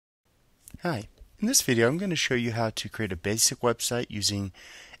Hi, in this video I'm going to show you how to create a basic website using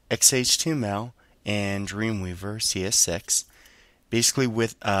XHTML and Dreamweaver CS6, basically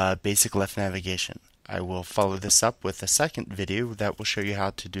with basic left navigation. I will follow this up with a second video that will show you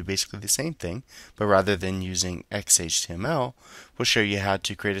how to do basically the same thing, but rather than using XHTML, we'll show you how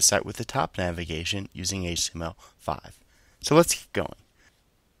to create a site with the top navigation using HTML5. So let's keep going.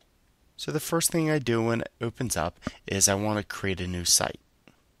 So the first thing I do when it opens up is I want to create a new site.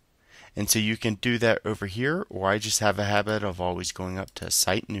 And so you can do that over here, or I just have a habit of always going up to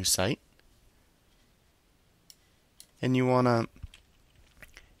Site, New Site. And you want to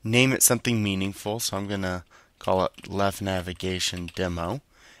name it something meaningful, so I'm going to call it Left Navigation Demo.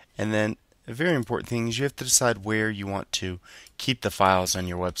 And then a very important thing is you have to decide where you want to keep the files on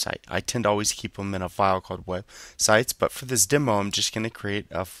your website. I tend to always keep them in a file called Websites, but for this demo I'm just going to create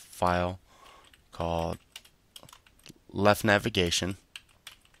a file called Left Navigation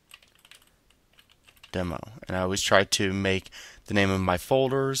Demo. And I always try to make the name of my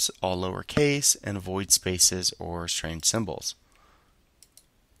folders all lowercase and avoid spaces or strange symbols.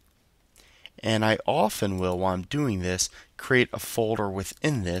 And I often will, while I'm doing this, create a folder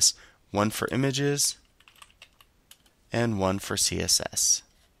within this, one for images and one for CSS.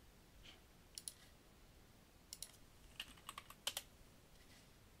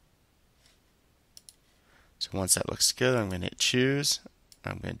 So once that looks good, I'm going to hit choose.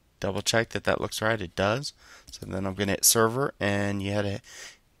 I'm going to double check that that looks right. It does. So then I'm going to hit server, and you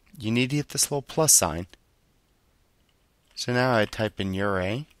need to hit this little plus sign. So now I type in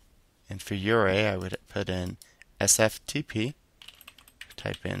URA, and for URA I would put in SFTP,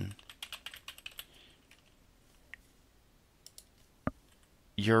 type in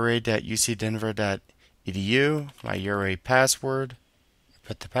ura.ucdenver.edu, my URA password, I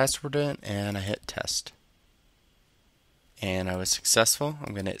put the password in, and I hit test. And I was successful.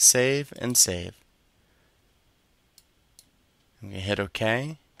 I'm going to hit save and save. I'm going to hit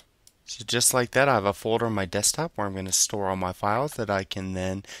OK. So just like that, I have a folder on my desktop where I'm going to store all my files that I can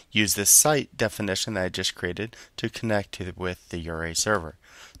then use this site definition that I just created to connect to with the URA server.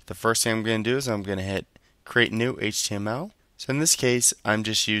 The first thing I'm going to do is I'm going to hit create new HTML. So in this case, I'm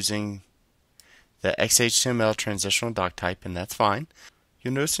just using the XHTML transitional doc type, and that's fine.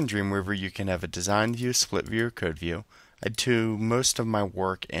 You'll notice in Dreamweaver you can have a design view, split view, or code view. I do most of my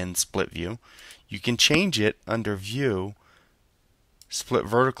work in split view. You can change it under view, split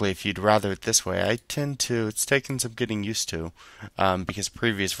vertically if you'd rather it this way. It's taken some getting used to because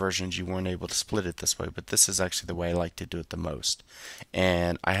previous versions you weren't able to split it this way, but this is actually the way I like to do it the most.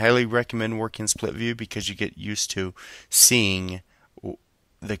 And I highly recommend working split view because you get used to seeing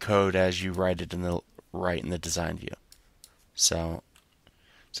the code as you write it in the design view. So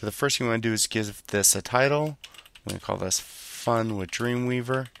the first thing you want to do is give this a title. I'm going to call this Fun with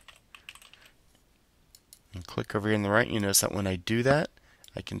Dreamweaver. And click over here on the right. You notice that when I do that,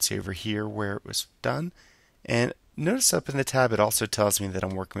 I can see over here where it was done. And notice up in the tab, it also tells me that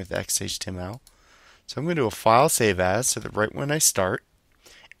I'm working with XHTML. So I'm going to do a file save as, so that right when I start,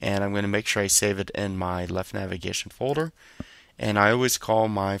 and I'm going to make sure I save it in my left navigation folder. And I always call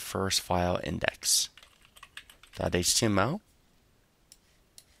my first file index.html.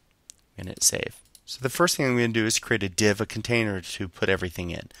 And hit save. So the first thing I'm going to do is create a div, a container to put everything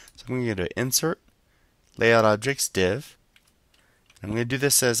in. So I'm going to go to Insert, Layout Objects, Div. I'm going to do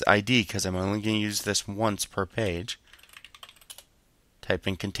this as ID because I'm only going to use this once per page. Type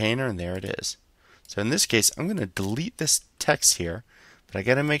in container, and there it is. So in this case, I'm going to delete this text here, but I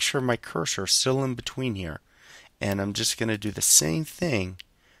got to make sure my cursor is still in between here. And I'm just going to do the same thing,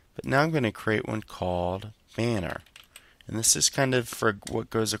 but now I'm going to create one called Banner. And this is kind of for what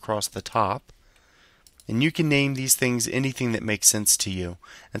goes across the top. And you can name these things anything that makes sense to you.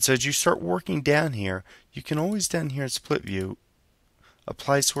 And so as you start working down here, you can always down here in split view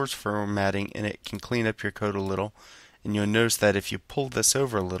apply source formatting, and it can clean up your code a little. And you'll notice that if you pull this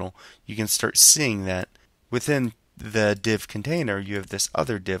over a little, you can start seeing that within the div container you have this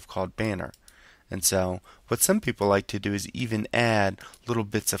other div called banner. And so what some people like to do is even add little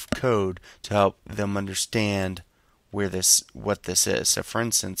bits of code to help them understand what this is. So for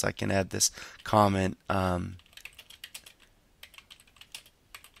instance, I can add this comment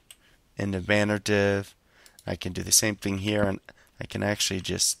in the banner div. I can do the same thing here, and I can actually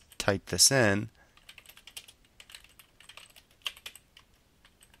just type this in.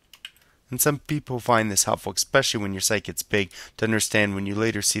 And some people find this helpful, especially when your site gets big, to understand when you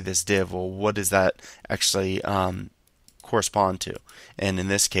later see this div, well, what does that actually correspond to? And in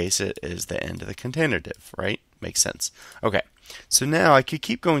this case, it is the end of the container div, right? Makes sense. Okay, so now I could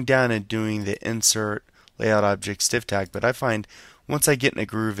keep going down and doing the insert layout objects div tag, but I find once I get in a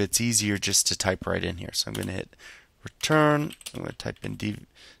groove, it's easier just to type right in here. So I'm going to hit return. I'm going to type in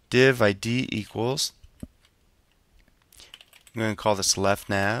div ID equals. I'm going to call this left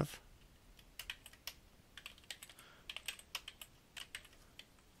nav.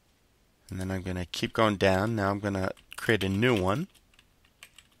 And then I'm going to keep going down. Now I'm going to create a new one.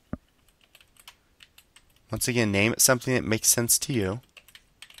 Once again, name it something that makes sense to you.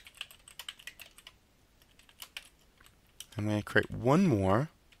 I'm going to create one more,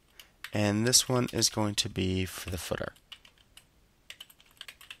 and this one is going to be for the footer.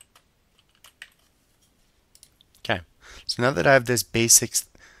 Okay, so now that I have this basic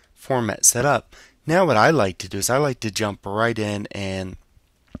format set up, now what I like to do is I like to jump right in, and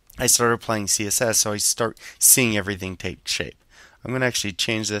I started playing CSS, so I start seeing everything take shape. I'm going to actually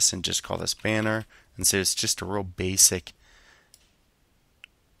change this and just call this banner, and so it's just a real basic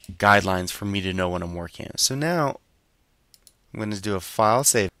guidelines for me to know what I'm working on. So now I'm going to do a file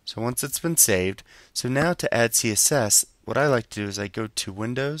save. So once it's been saved, so now to add CSS, what I like to do is I go to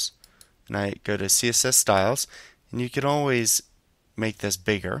Windows and I go to CSS styles, and you can always make this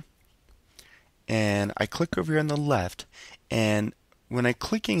bigger. And I click over here on the left, and when I'm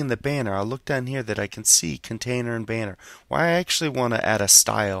clicking in the banner, I'll look down here that I can see container and banner. Well, I actually want to add a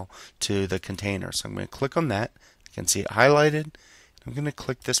style to the container. So I'm going to click on that. I can see it highlighted. I'm going to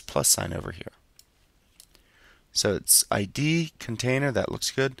click this plus sign over here. So it's ID, container, that looks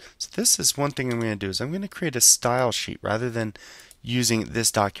good. So this is one thing I'm going to do is I'm going to create a style sheet rather than using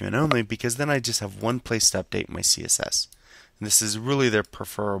this document only, because then I just have one place to update my CSS. And this is really the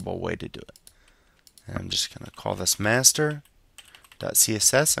preferable way to do it. And I'm just going to call this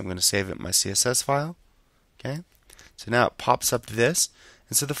master.css. I'm going to save it in my CSS file. Okay. So now it pops up this.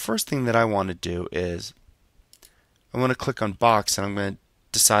 And so the first thing that I want to do is I want to click on box, and I'm going to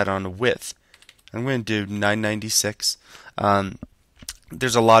decide on the width. I'm going to do 996.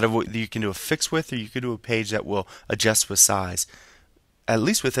 There's a lot of you can do a fixed width, or you could do a page that will adjust with size. At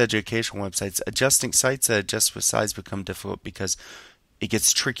least with educational websites, adjusting sites that adjust with size become difficult because it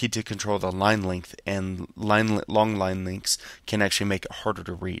gets tricky to control the line length, and long line lengths can actually make it harder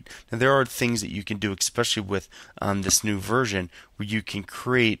to read. Now there are things that you can do, especially with this new version, where you can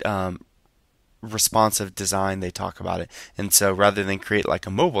create responsive design. They talk about it, and so rather than create like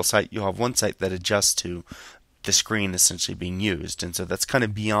a mobile site, you'll have one site that adjusts to the screen essentially being used. And so that's kind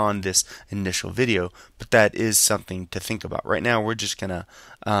of beyond this initial video, but that is something to think about. Right now we're just gonna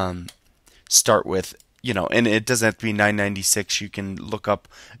start with, and it doesn't have to be 996. You can look up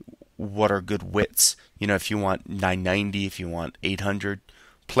what are good widths. If you want 990, if you want 800,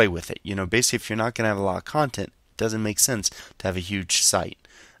 play with it. Basically, if you're not going to have a lot of content, it doesn't make sense to have a huge site,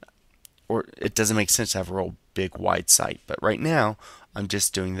 or it doesn't make sense to have a real big wide site. But right now, I'm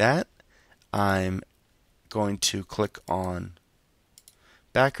just doing that. I'm going to click on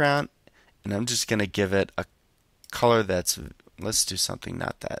background, and I'm just going to give it a color that's, let's do something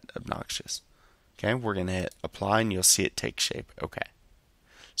not that obnoxious. Okay, we're going to hit apply, and you'll see it take shape. Okay.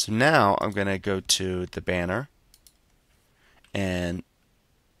 So now I'm going to go to the banner, and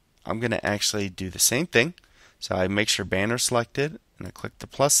I'm going to actually do the same thing. So I make sure banner selected, and I click the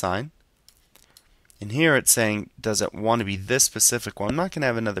plus sign. And here it's saying, does it want to be this specific one? I'm not going to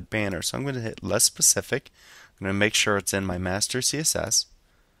have another banner, so I'm going to hit less specific. I'm going to make sure it's in my master CSS.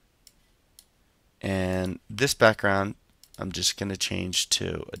 And this background, I'm just going to change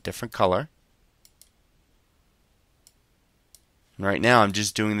to a different color. And right now I'm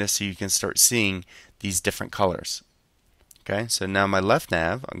just doing this so you can start seeing these different colors. Okay, so now my left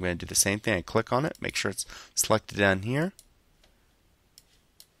nav, I'm going to do the same thing. I click on it, make sure it's selected down here.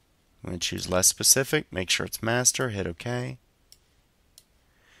 I'm going to choose less specific, make sure it's master, hit OK.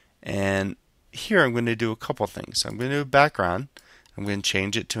 And here I'm going to do a couple things. So I'm going to do a background. I'm going to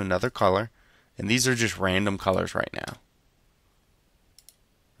change it to another color. And these are just random colors right now.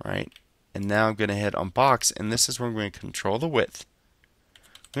 Right? And now I'm going to hit on box, and this is where I'm going to control the width.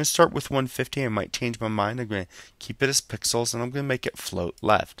 I'm going to start with 150. I might change my mind. I'm going to keep it as pixels, and I'm going to make it float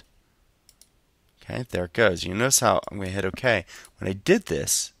left. Okay, there it goes. You notice how I'm going to hit OK. When I did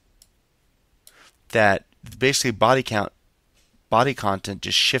this, that basically body content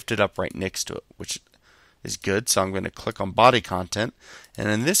just shifted up right next to it, which is good. So I'm going to click on body content, and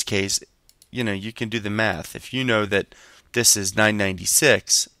in this case, you can do the math. If you know that this is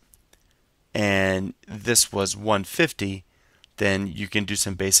 996 and this was 150, then you can do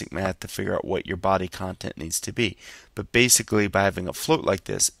some basic math to figure out what your body content needs to be. But basically, by having a float like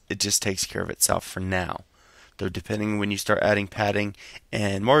this, it just takes care of itself for now. Though depending when you start adding padding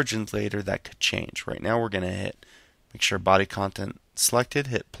and margins later, that could change. Right now we're going to make sure body content selected,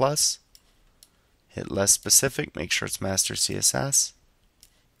 hit plus, hit less specific, make sure it's master CSS.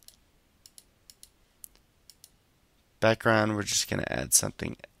 Background, we're just going to add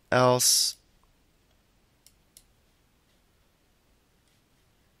something else.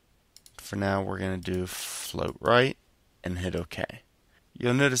 For now, we're going to do float right and hit OK.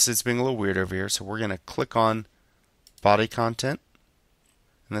 You'll notice it's being a little weird over here, so we're going to click on body content.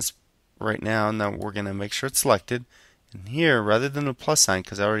 And that's right now. Now we're going to make sure it's selected. And here, rather than a plus sign,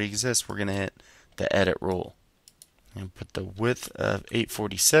 because it already exists, we're going to hit the edit rule. And put the width of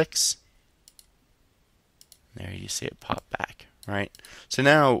 846. There you see it pop back, right? So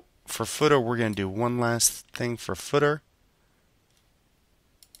now for footer, we're going to do one last thing for footer.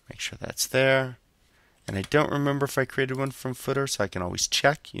 Make sure that's there. And I don't remember if I created one from footer, so I can always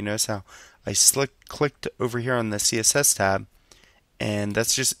check. You notice how I clicked over here on the CSS tab, and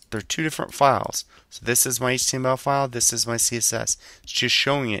that's just, they're two different files. So this is my HTML file, this is my CSS. It's just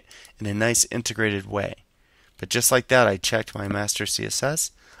showing it in a nice integrated way. But just like that, I checked my master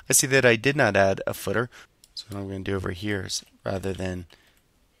CSS. I see that I did not add a footer. So what I'm going to do over here is, rather than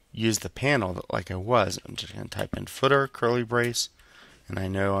use the panel like I was, I'm just going to type in footer, curly brace, and I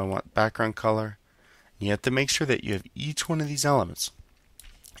know I want background color. And you have to make sure that you have each one of these elements.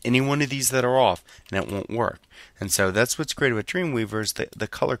 Any one of these that are off, and it won't work. And so that's what's great about Dreamweaver, is that the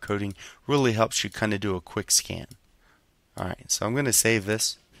color coding really helps you kind of do a quick scan. Alright, so I'm going to save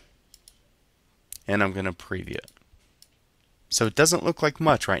this, and I'm going to preview it. So it doesn't look like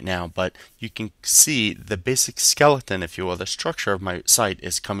much right now, but you can see the basic skeleton, if you will, the structure of my site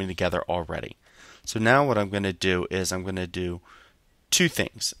is coming together already. So now what I'm going to do is I'm going to do two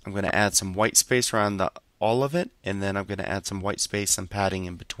things. I'm going to add some white space around all of it, and then I'm going to add some white space and padding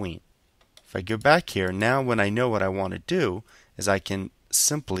in between. If I go back here, now when I know what I want to do, is I can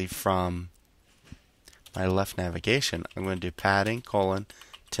simply from my left navigation, I'm going to do padding, 10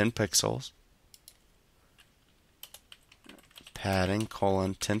 pixels. Padding,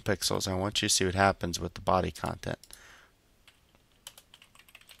 10 pixels. I want you to see what happens with the body content.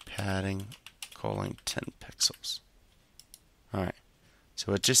 Padding, 10 pixels. Alright.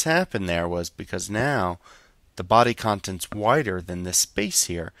 So what just happened there was, because now the body content's wider than this space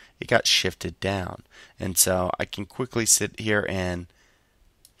here, it got shifted down. And so I can quickly sit here, and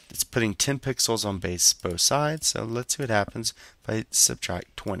it's putting 10 pixels on both sides. So let's see what happens if I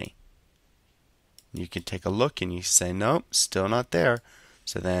subtract 20. You can take a look and you say, nope, still not there.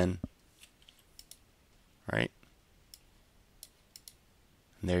 So then, right?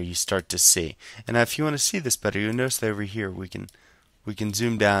 And there you start to see. And now if you want to see this better, you'll notice that over here we can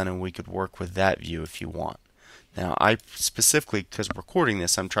zoom down, and we could work with that view if you want. Now I specifically, because we're recording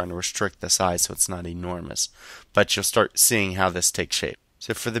this, I'm trying to restrict the size so it's not enormous. But you'll start seeing how this takes shape.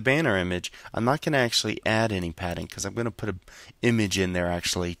 So for the banner image, I'm not going to actually add any padding, because I'm going to put an image in there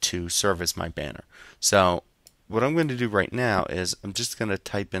actually to serve as my banner. So what I'm going to do right now is I'm just going to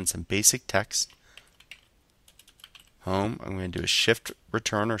type in some basic text. Home, I'm going to do a shift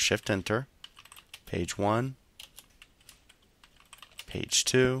return or shift enter. Page 1, page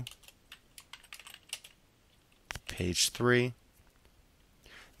 2, page 3.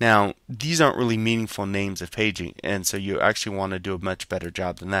 Now, these aren't really meaningful names of paging, and so you actually want to do a much better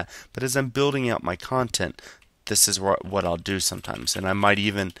job than that. But as I'm building out my content, this is what I'll do sometimes. And I might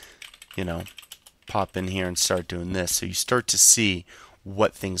even, pop in here and start doing this. So you start to see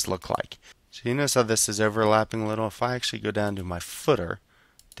what things look like. So you notice how this is overlapping a little. If I actually go down to my footer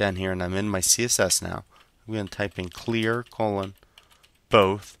down here, and I'm in my CSS now, I'm going to type in clear,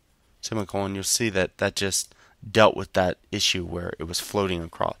 both, semicolon. You'll see that just dealt with that issue where it was floating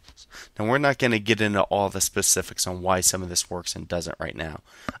across. Now we're not going to get into all the specifics on why some of this works and doesn't right now.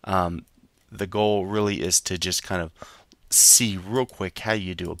 The goal really is to just kind of see real quick how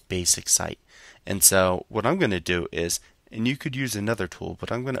you do a basic site. And so what I'm going to do is, and you could use another tool,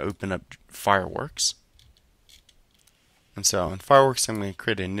 but I'm going to open up Fireworks. And so in Fireworks, I'm going to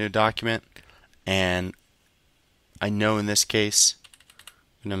create a new document, and I know in this case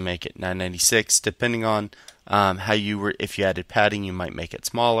I'm going to make it 996. Depending on how you were, if you added padding, you might make it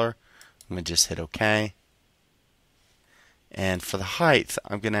smaller. I'm going to just hit OK. And for the height,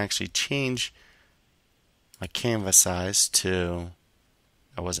 I'm going to actually change my canvas size to,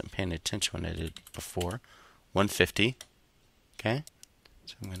 I wasn't paying attention when I did before, 150. Okay,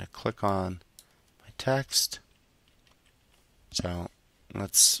 so I'm going to click on my text. So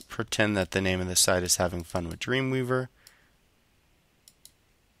let's pretend that the name of the site is Having Fun with Dreamweaver.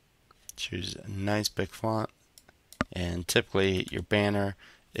 Choose a nice big font, and typically your banner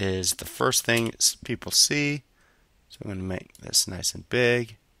is the first thing people see. So I'm going to make this nice and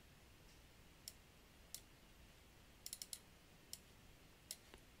big.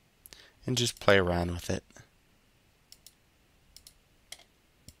 and just play around with it.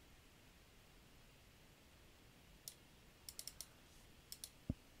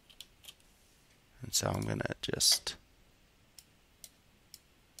 And so I'm going to just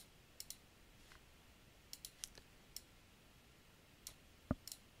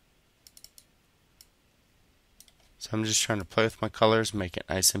I'm just trying to play with my colors, make it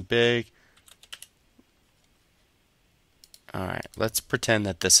nice and big. Alright, let's pretend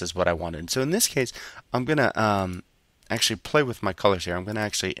that this is what I wanted. So in this case, I'm going to actually play with my colors here. I'm going to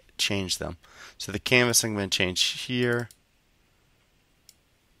actually change them. So the canvas I'm going to change here.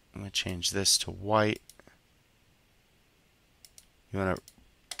 I'm going to change this to white. You want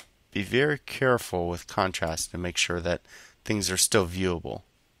to be very careful with contrast to make sure that things are still viewable.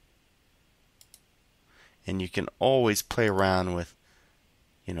 And you can always play around with,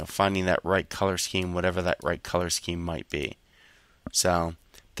 finding that right color scheme, whatever that right color scheme might be. So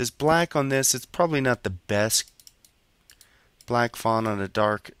this black on this, it's probably not the best black font on a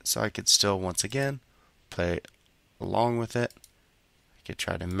dark, so I could still, once again, play along with it. I could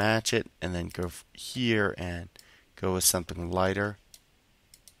try to match it and then go here and go with something lighter.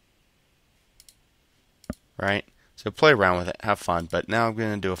 Right? So play around with it, have fun. But now I'm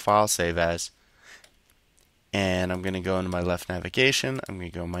going to do a file save as. And I'm going to go into my left navigation. I'm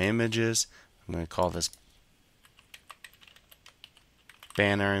going to go to my images. I'm going to call this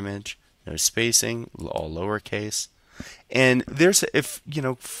banner image. No spacing, all lowercase. And there's, if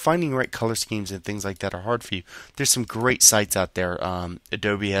finding right color schemes and things like that are hard for you, there's some great sites out there.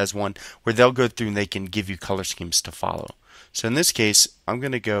 Adobe has one where they'll go through and they can give you color schemes to follow. So in this case, I'm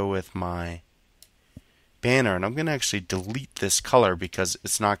going to go with my banner, and I'm going to actually delete this color because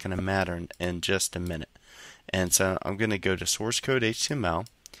it's not going to matter in just a minute. And so I'm going to go to source code HTML. I'm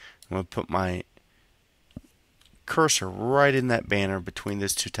going to put my cursor right in that banner between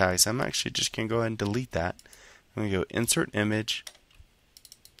those two tags. I'm actually just going to go ahead and delete that. I'm going to go insert image,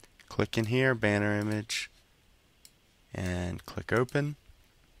 click in here, banner image, and click open.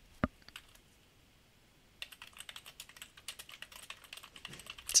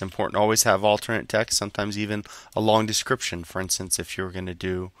 It's important to always have alternate text, sometimes even a long description. For instance, if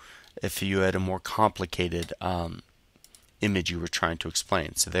you had a more complicated image you were trying to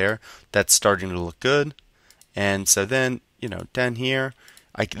explain. So that's starting to look good. And so then, down here,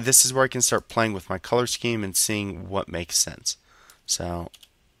 this is where I can start playing with my color scheme and seeing what makes sense. So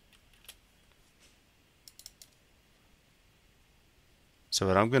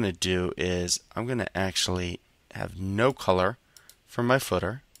what I'm going to do is I'm going to actually have no color for my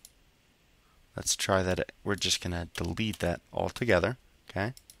footer. Let's try that. We're just going to delete that altogether.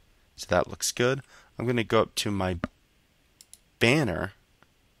 Okay. So that looks good. I'm going to go up to my banner,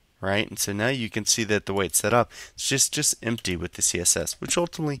 right? And so now you can see that the way it's set up, it's just empty with the CSS, which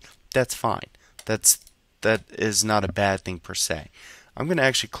ultimately that's fine. That is not a bad thing per se. I'm going to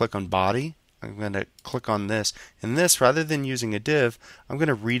actually click on body. I'm going to click on this, and this, rather than using a div, I'm going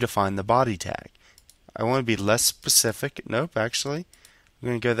to redefine the body tag. I want to be less specific. Nope, actually. I'm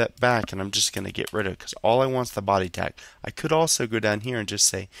going to go that back, and I'm just going to get rid of it because all I want is the body tag. I could also go down here and just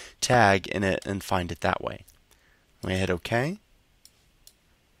say tag in it and find it that way. I'm going to hit OK.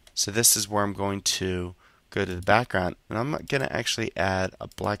 So this is where I'm going to go to the background, and I'm going to actually add a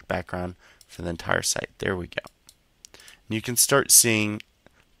black background for the entire site. There we go. And you can start seeing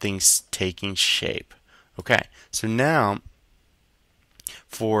things taking shape. Okay, so now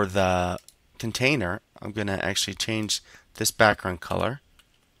for the container, I'm going to actually change this background color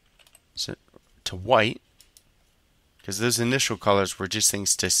to white, because those initial colors were just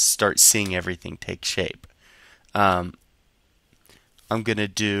things to start seeing everything take shape. I'm going to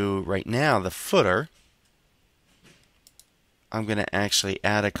do right now the footer. I'm going to actually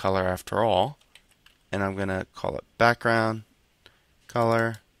add a color after all, and I'm going to call it background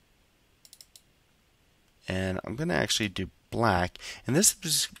color, and I'm going to actually do black. And this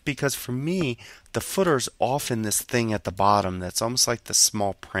is because for me, the footer is often this thing at the bottom that's almost like the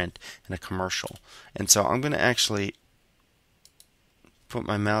small print in a commercial. And so I'm going to actually put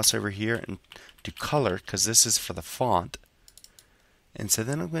my mouse over here and do color, because this is for the font. And so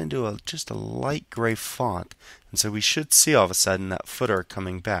then I'm going to do just a light gray font. And so we should see all of a sudden that footer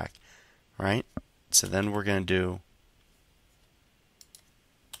coming back, right? So then we're going to do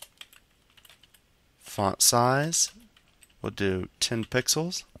font size. We'll do 10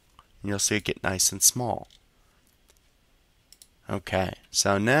 pixels, and you'll see it get nice and small. Okay,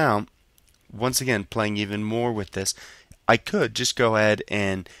 so now, once again, playing even more with this, I could just go ahead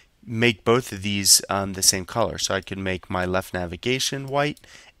and make both of these the same color. So I could make my left navigation white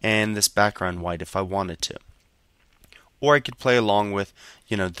and this background white if I wanted to. or I could play along with,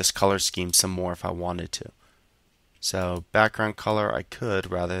 this color scheme some more if I wanted to. So background color I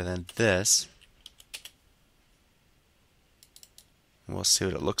could, rather than this. We'll see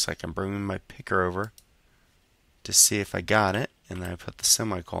what it looks like. I'm bringing my picker over to see if I got it, and then I put the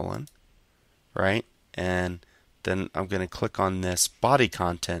semicolon, right? And then I'm going to click on this body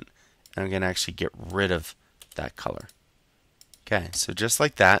content, and I'm going to actually get rid of that color. Okay, so just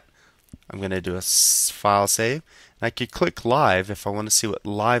like that, I'm going to do a file save, and I could click live if I want to see what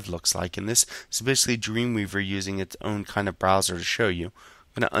live looks like. And this is basically Dreamweaver using its own kind of browser to show you.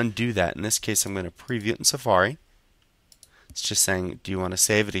 I'm going to undo that. In this case, I'm going to preview it in Safari. It's just saying, do you want to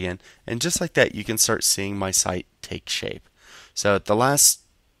save it again? And just like that, you can start seeing my site take shape. So the last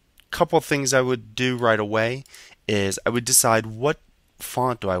couple things I would do right away is I would decide what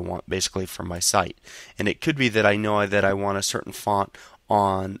font do I want basically for my site. And it could be that I know that I want a certain font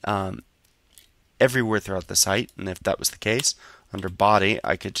on everywhere throughout the site. And if that was the case, under body,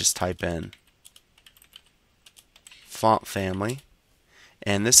 I could just type in font family.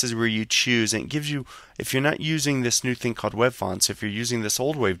 And this is where you choose, and it gives you, if you're not using this new thing called web fonts, if you're using this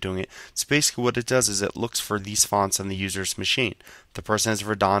old way of doing it, it's basically what it does is it looks for these fonts on the user's machine. If the person has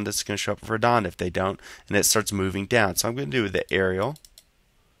Verdanda, it's going to show up Verdanda. If they don't, and it starts moving down. So I'm going to do the Arial.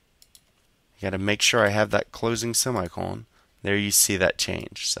 You got to make sure I have that closing semicolon. There you see that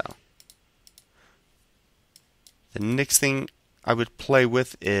change. So the next thing I would play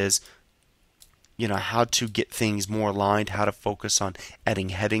with is how to get things more aligned, how to focus on adding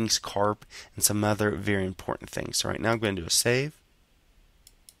headings, carp, and some other very important things. So right now I'm going to do a save.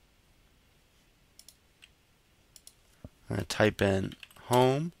 I'm going to type in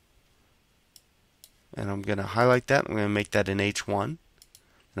home, and I'm going to highlight that. I'm going to make that an H1,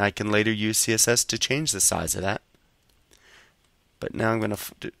 and I can later use CSS to change the size of that. But now I'm going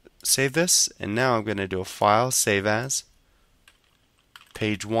to save this, and now I'm going to do a file, save as,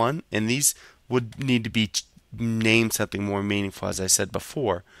 page 1, and these would need to be named something more meaningful, as I said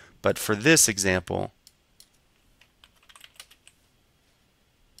before. But for this example,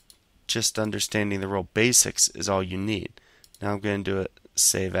 just understanding the real basics is all you need. Now I'm going to do it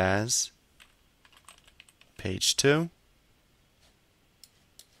save as page 2. You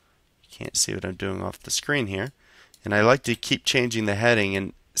can't see what I'm doing off the screen here. And I like to keep changing the heading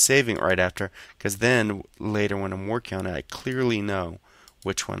and saving it right after, because then later when I'm working on it, I clearly know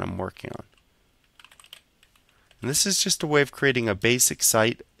which one I'm working on. And this is just a way of creating a basic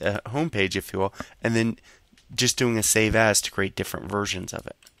site, a homepage if you will, and then just doing a save as to create different versions of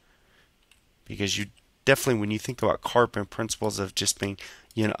it. Because you definitely, when you think about carp and principles of just being,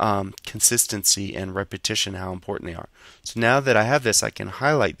 consistency and repetition, how important they are. So now that I have this, I can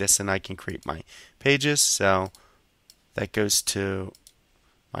highlight this and I can create my pages. So that goes to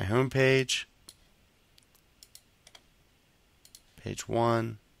my home page, page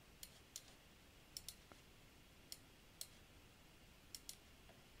 1.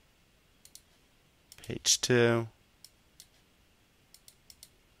 Page 2,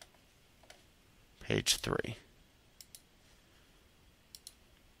 page 3.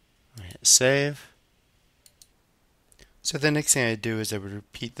 I hit save. So the next thing I do is I would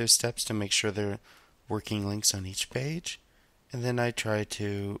repeat those steps to make sure there are working links on each page, and then I try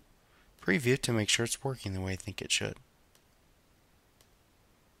to preview to make sure it's working the way I think it should.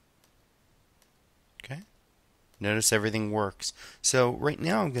 Okay. Notice everything works. So right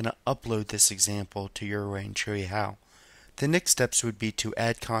now I'm going to upload this example to your array and show you how. The next steps would be to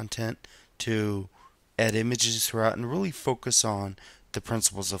add content, to add images throughout, and really focus on the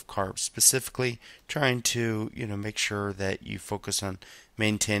principles of carp, specifically trying to make sure that you focus on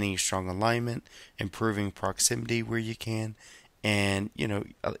maintaining strong alignment, improving proximity where you can, and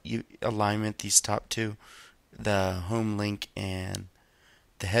alignment, these top two, the home link and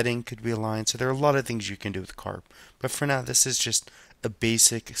the heading could be aligned. So there are a lot of things you can do with carp. But for now, this is just a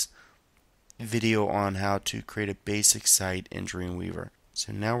basic video on how to create a basic site in Dreamweaver.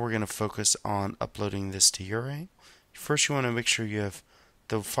 So now we're going to focus on uploading this to your array. First, you want to make sure you have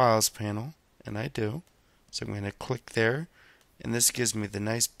the files panel, and I do. So I'm going to click there, and this gives me the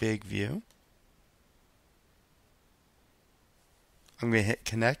nice big view. I'm going to hit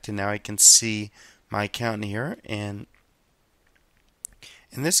connect, and now I can see my account here. And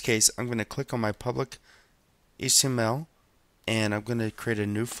in this case, I'm going to click on my public HTML, and I'm going to create a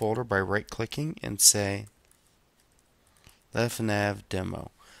new folder by right-clicking and say Left Nav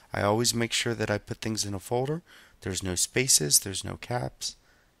Demo. I always make sure that I put things in a folder. There's no spaces, there's no caps,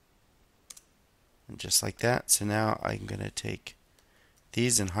 and just like that. So now I'm going to take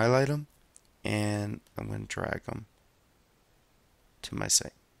these and highlight them, and I'm going to drag them to my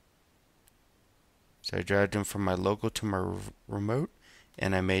site. So I dragged them from my local to my remote,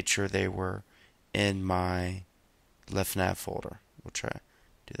 and I made sure they were in my left nav folder. We'll try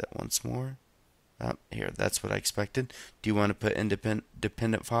do that once more. Here, that's what I expected. Do you want to put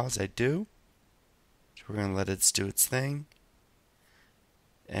independent files? I do. So we're going to let it do its thing.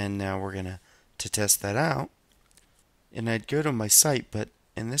 And now we're going to test that out. And I'd go to my site, but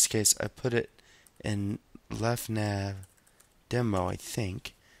in this case, I put it in left nav demo, I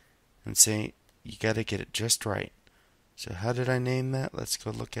think, and say you got to get it just right. So how did I name that? Let's go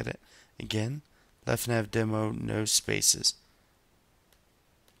look at it again. Left nav demo, no spaces.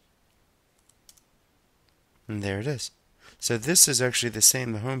 And there it is. So this is actually the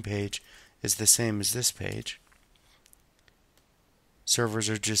same. The home page is the same as this page. Servers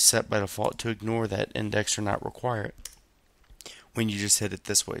are just set by default to ignore that index or not require it when you just hit it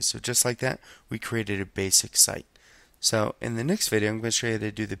this way. So just like that, we created a basic site. So in the next video, I'm going to show you how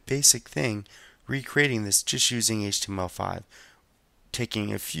to do the basic thing, recreating this just using HTML5,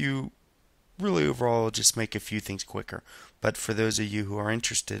 taking a few, really overall just make a few things quicker. But for those of you who are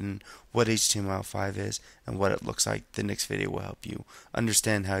interested in what HTML5 is and what it looks like, the next video will help you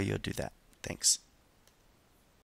understand how you'll do that. Thanks.